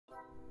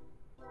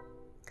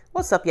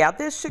What's up, y'all?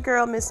 This is your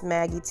girl, Miss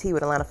Maggie T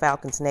with Atlanta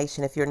Falcons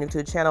Nation. If you're new to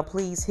the channel,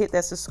 please hit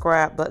that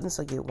subscribe button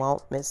so you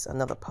won't miss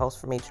another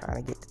post from me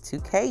trying to get to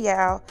 2K,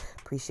 y'all.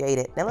 Appreciate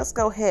it. Now let's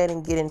go ahead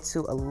and get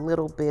into a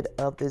little bit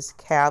of this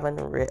Calvin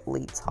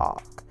Ridley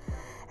talk.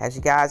 As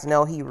you guys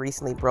know, he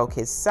recently broke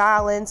his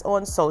silence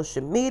on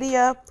social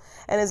media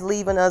and is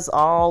leaving us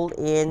all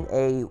in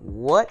a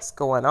what's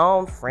going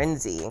on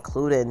frenzy,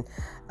 including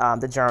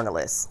the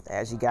journalists.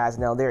 As you guys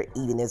know, they're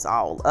eating this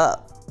all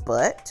up.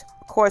 But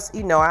of course,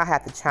 you know, I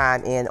have to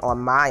chime in on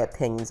my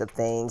opinions of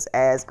things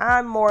as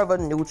I'm more of a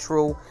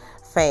neutral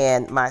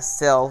fan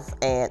myself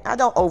and I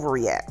don't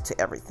overreact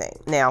to everything.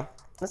 Now,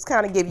 let's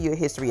kind of give you a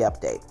history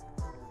update.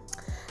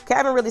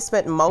 Calvin really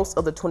spent most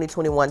of the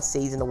 2021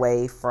 season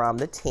away from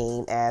the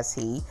team as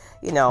he,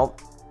 you know,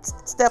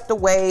 stepped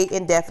away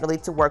indefinitely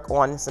to work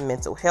on some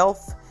mental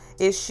health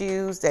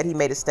issues that he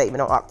made a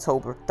statement on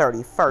October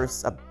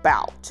 31st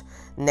about.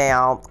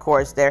 Now, of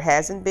course, there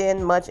hasn't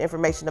been much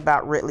information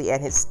about Ridley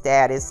and his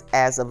status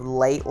as of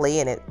lately,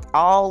 and it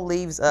all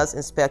leaves us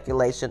in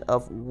speculation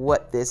of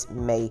what this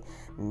may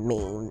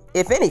mean,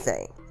 if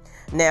anything.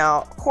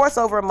 Now, of course,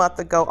 over a month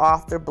ago,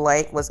 Arthur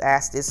Blank was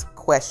asked this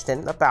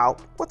question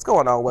about what's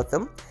going on with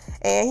him,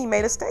 and he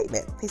made a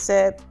statement. He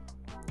said,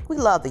 "We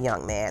love the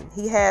young man.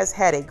 He has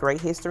had a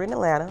great history in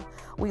Atlanta.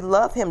 We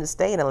love him to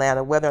stay in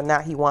Atlanta. Whether or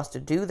not he wants to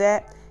do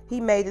that, he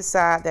may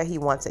decide that he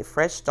wants a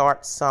fresh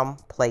start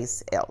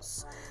someplace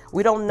else.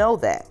 We don't know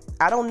that.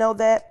 I don't know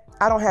that.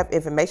 I don't have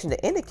information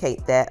to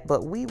indicate that,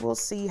 but we will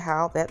see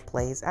how that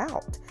plays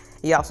out."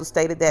 He also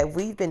stated that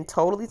we've been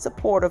totally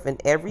supportive in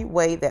every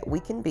way that we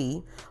can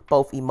be,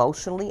 both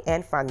emotionally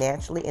and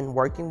financially, in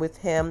working with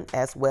him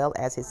as well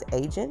as his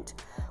agent.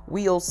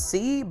 We'll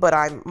see, but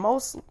I'm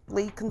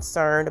mostly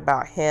concerned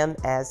about him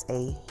as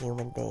a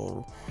human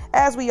being,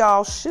 as we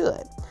all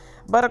should.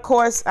 But of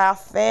course, our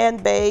fan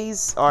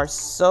base are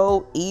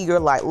so eager,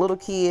 like little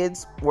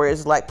kids, where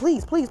it's like,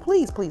 please, please,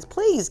 please, please,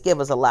 please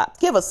give us a lot.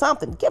 Give us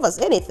something. Give us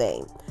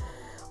anything.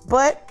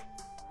 But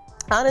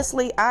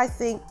honestly, I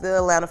think the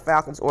Atlanta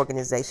Falcons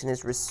organization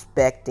is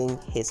respecting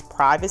his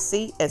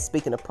privacy. And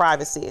speaking of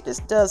privacy, it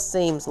just does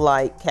seem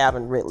like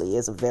Calvin Ridley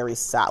is a very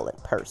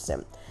silent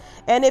person.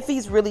 And if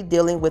he's really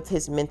dealing with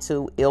his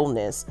mental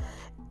illness,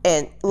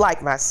 and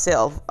like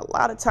myself, a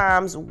lot of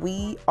times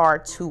we are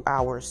to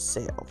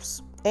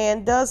ourselves.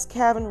 And does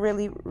Calvin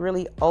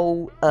really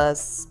owe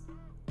us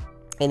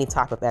any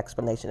type of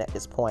explanation at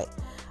this point?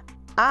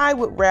 I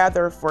would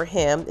rather for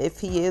him, if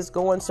he is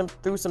going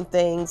through some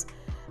things,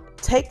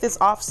 take this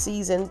off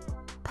season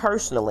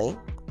personally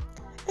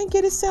and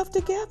get himself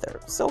together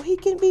so he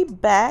can be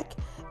back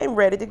and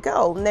ready to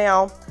go.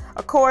 Now,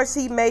 of course,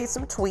 he made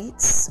some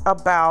tweets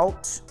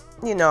about,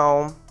 you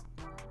know,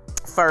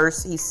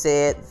 first he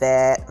said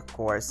that, of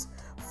course,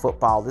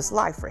 football is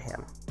life for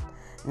him.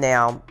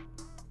 Now,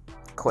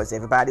 of course,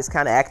 everybody's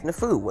kind of acting a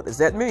fool. What does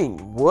that mean?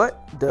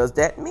 What does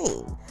that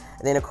mean?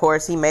 And then, of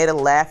course, he made a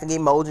laughing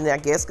emoji, I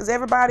guess, because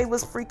everybody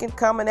was freaking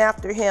coming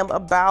after him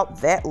about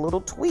that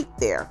little tweet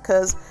there.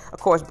 Because, of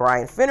course,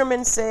 Brian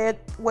Finnerman said,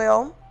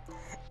 well,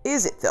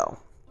 is it though?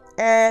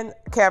 And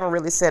Calvin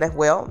really said,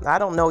 well, I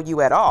don't know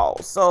you at all.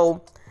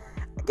 So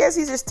I guess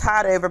he's just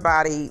tired of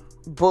everybody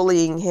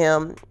bullying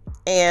him.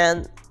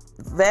 And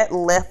that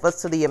left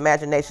us to the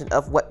imagination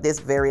of what this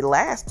very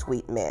last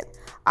tweet meant.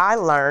 I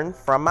learned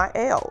from my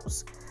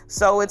L's.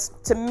 So it's,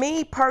 to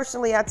me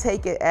personally, I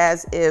take it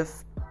as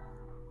if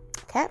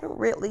Calvin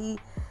Ridley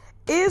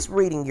is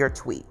reading your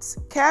tweets.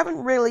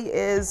 Calvin really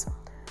is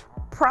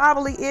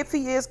probably, if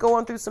he is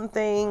going through some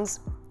things,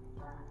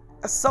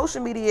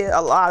 social media,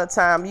 a lot of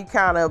time you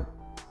kind of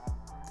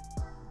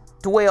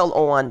dwell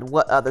on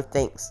what other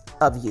thinks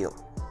of you.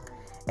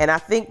 And I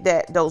think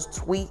that those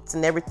tweets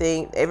and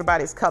everything,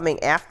 everybody's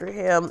coming after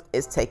him,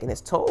 is taking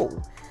its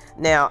toll.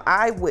 Now,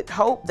 I would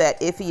hope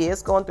that if he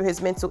is going through his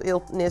mental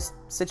illness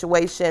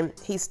situation,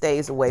 he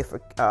stays away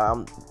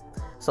from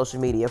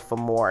social media for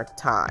more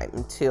time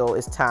until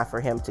it's time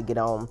for him to get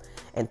on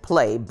and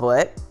play.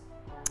 But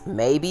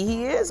maybe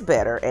he is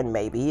better, and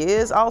maybe he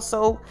is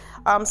also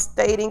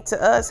stating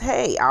to us,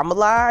 hey, I'm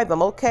alive,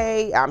 I'm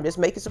okay, I'm just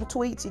making some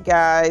tweets, you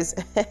guys.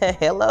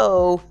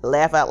 Hello,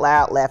 laugh out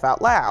loud, laugh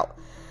out loud.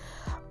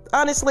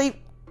 Honestly,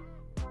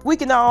 we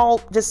can all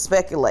just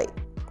speculate.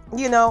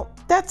 You know,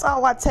 that's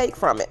all I take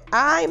from it.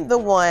 I'm the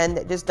one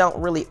that just don't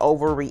really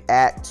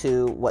overreact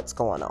to what's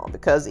going on,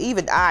 because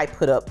even I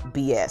put up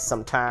BS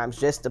sometimes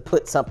just to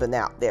put something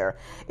out there.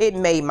 It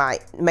may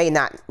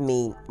not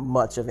mean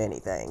much of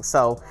anything.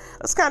 So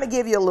let's kind of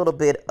give you a little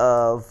bit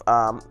of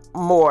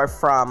more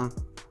from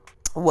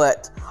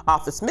what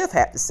Arthur Smith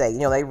had to say. You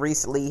know, they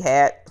recently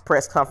had a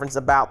press conference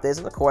about this,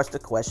 and of course the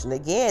question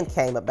again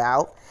came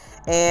about.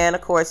 And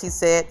of course, he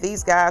said,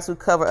 these guys who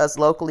cover us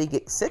locally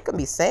get sick of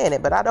me saying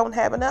it, but I don't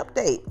have an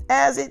update,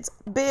 as it's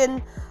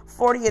been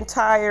for the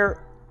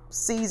entire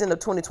season of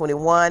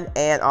 2021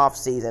 and off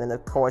season. And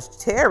of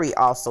course, Terry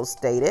also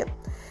stated,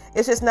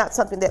 it's just not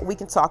something that we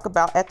can talk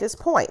about at this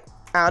point.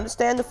 I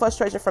understand the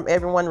frustration from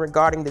everyone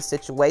regarding the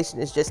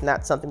situation. It's just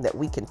not something that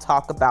we can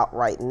talk about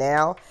right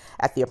now.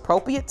 At the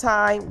appropriate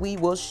time, we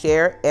will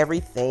share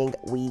everything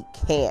we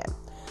can.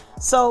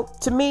 So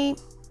to me,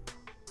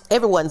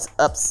 everyone's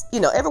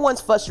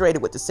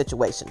frustrated with the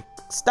situation.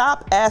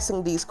 Stop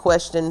asking these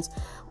questions.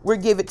 We'll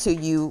give it to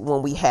you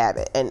when we have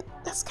it. And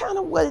that's kind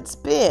of what it's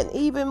been.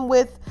 Even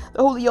with the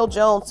Julio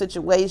Jones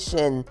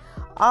situation,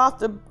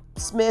 Arthur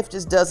Smith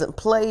just doesn't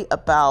play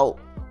about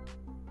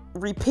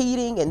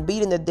repeating and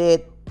beating the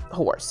dead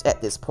horse at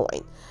this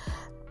point.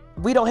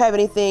 We don't have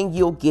anything,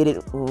 you'll get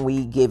it when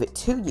we give it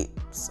to you.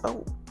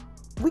 So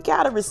we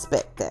got to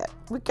respect that.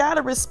 We got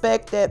to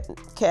respect that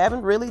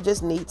Kevin really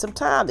just needs some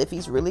time if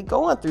he's really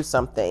going through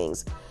some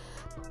things.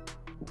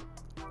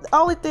 The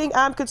only thing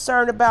I'm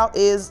concerned about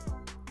is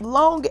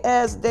long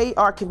as they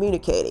are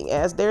communicating,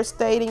 as they're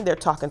stating, they're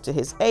talking to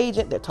his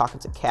agent, they're talking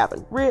to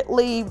Kevin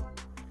Ridley.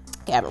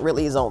 Kevin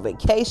Ridley is on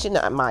vacation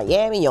in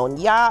Miami on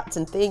yachts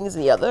and things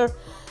and the other.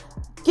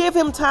 Give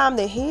him time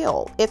to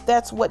heal if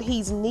that's what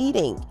he's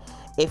needing.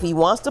 If he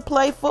wants to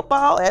play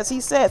football, as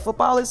he said,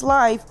 football is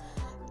life.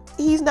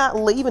 He's not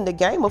leaving the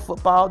game of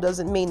football.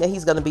 Doesn't mean that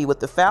he's going to be with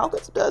the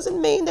Falcons.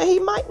 Doesn't mean that he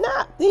might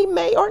not. He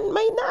may or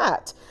may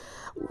not.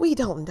 We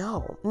don't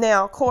know.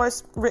 Now, of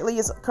course, Ridley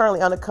is currently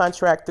under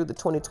contract through the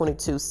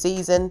 2022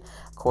 season.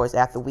 Of course,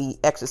 after we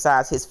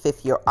exercised his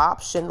 5th-year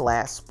option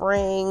last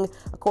spring.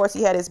 Of course,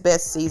 he had his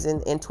best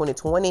season in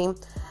 2020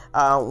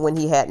 when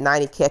he had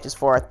 90 catches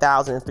for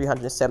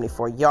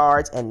 1,374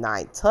 yards and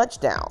 9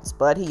 touchdowns.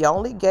 But he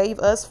only gave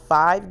us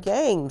 5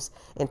 games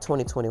in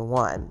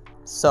 2021.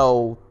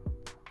 So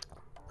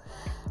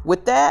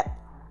with that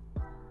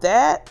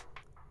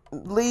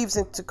leaves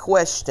into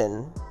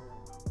question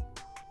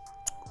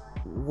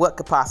what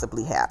could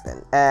possibly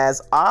happen,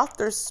 as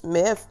Arthur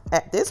Smith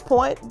at this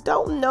point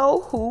don't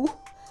know who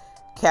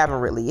Kevin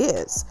Ridley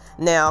is.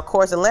 Now, of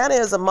course, Atlanta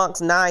is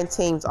amongst 9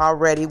 teams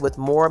already with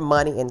more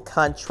money in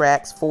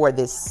contracts for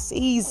this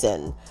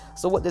season.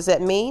 So what does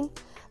that mean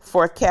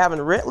for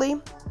Kevin Ridley?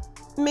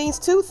 It means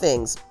 2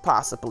 things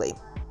possibly.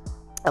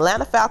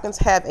 Atlanta Falcons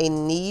have a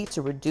need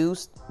to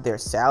reduce their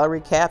salary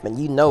cap, and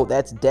you know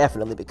that's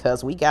definitely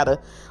because we gotta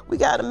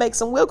make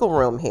some wiggle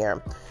room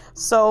here.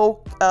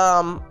 So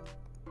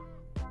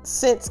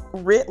since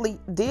Ridley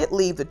did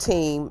leave the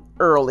team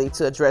early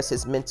to address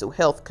his mental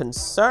health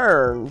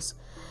concerns,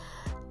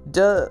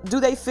 do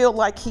they feel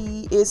like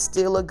he is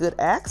still a good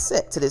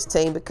asset to this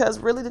team? Because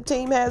really the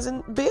team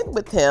hasn't been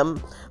with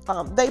him.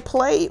 They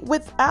played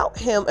without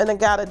him and then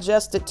got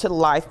adjusted to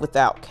life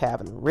without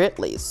Kevin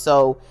Ridley.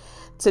 So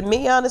to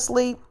me,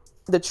 honestly,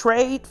 the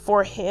trade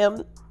for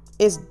him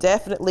is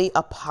definitely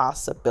a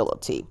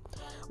possibility.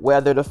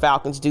 Whether the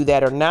Falcons do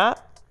that or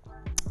not,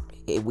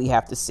 we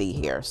have to see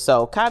here.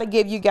 So kind of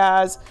give you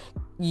guys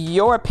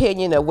your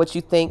opinion of what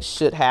you think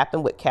should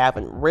happen with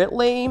Kevin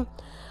Ridley.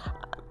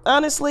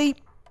 Honestly,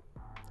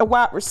 a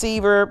wide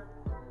receiver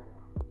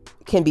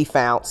can be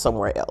found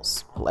somewhere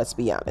else. Let's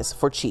be honest,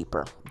 for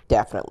cheaper,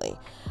 definitely.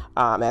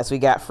 As we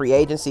got free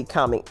agency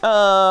coming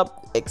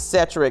up,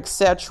 etc.,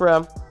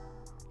 etc.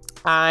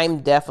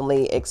 I'm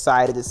definitely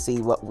excited to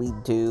see what we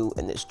do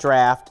in this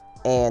draft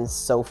and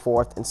so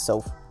forth and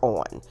so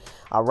on.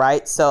 All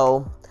right,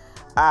 so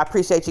I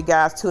appreciate you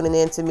guys tuning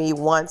in to me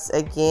once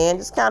again.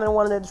 Just kind of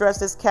wanted to address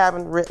this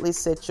Kevin Ridley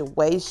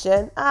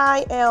situation.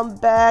 I am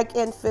back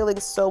and feeling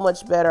so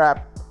much better.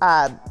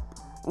 I'm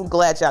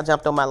glad y'all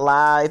jumped on my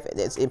live.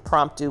 It's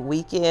impromptu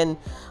weekend.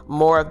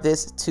 More of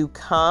this to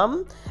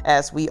come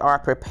as we are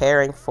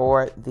preparing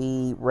for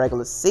the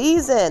regular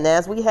season,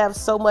 as we have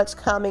so much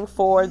coming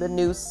for the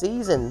new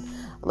season.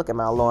 Look at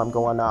my alarm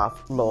going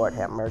off. Lord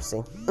have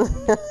mercy.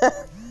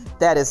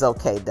 That is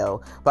okay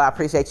though. But I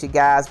appreciate you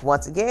guys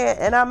once again,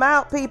 and I'm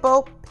out,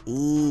 people.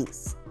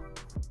 Peace.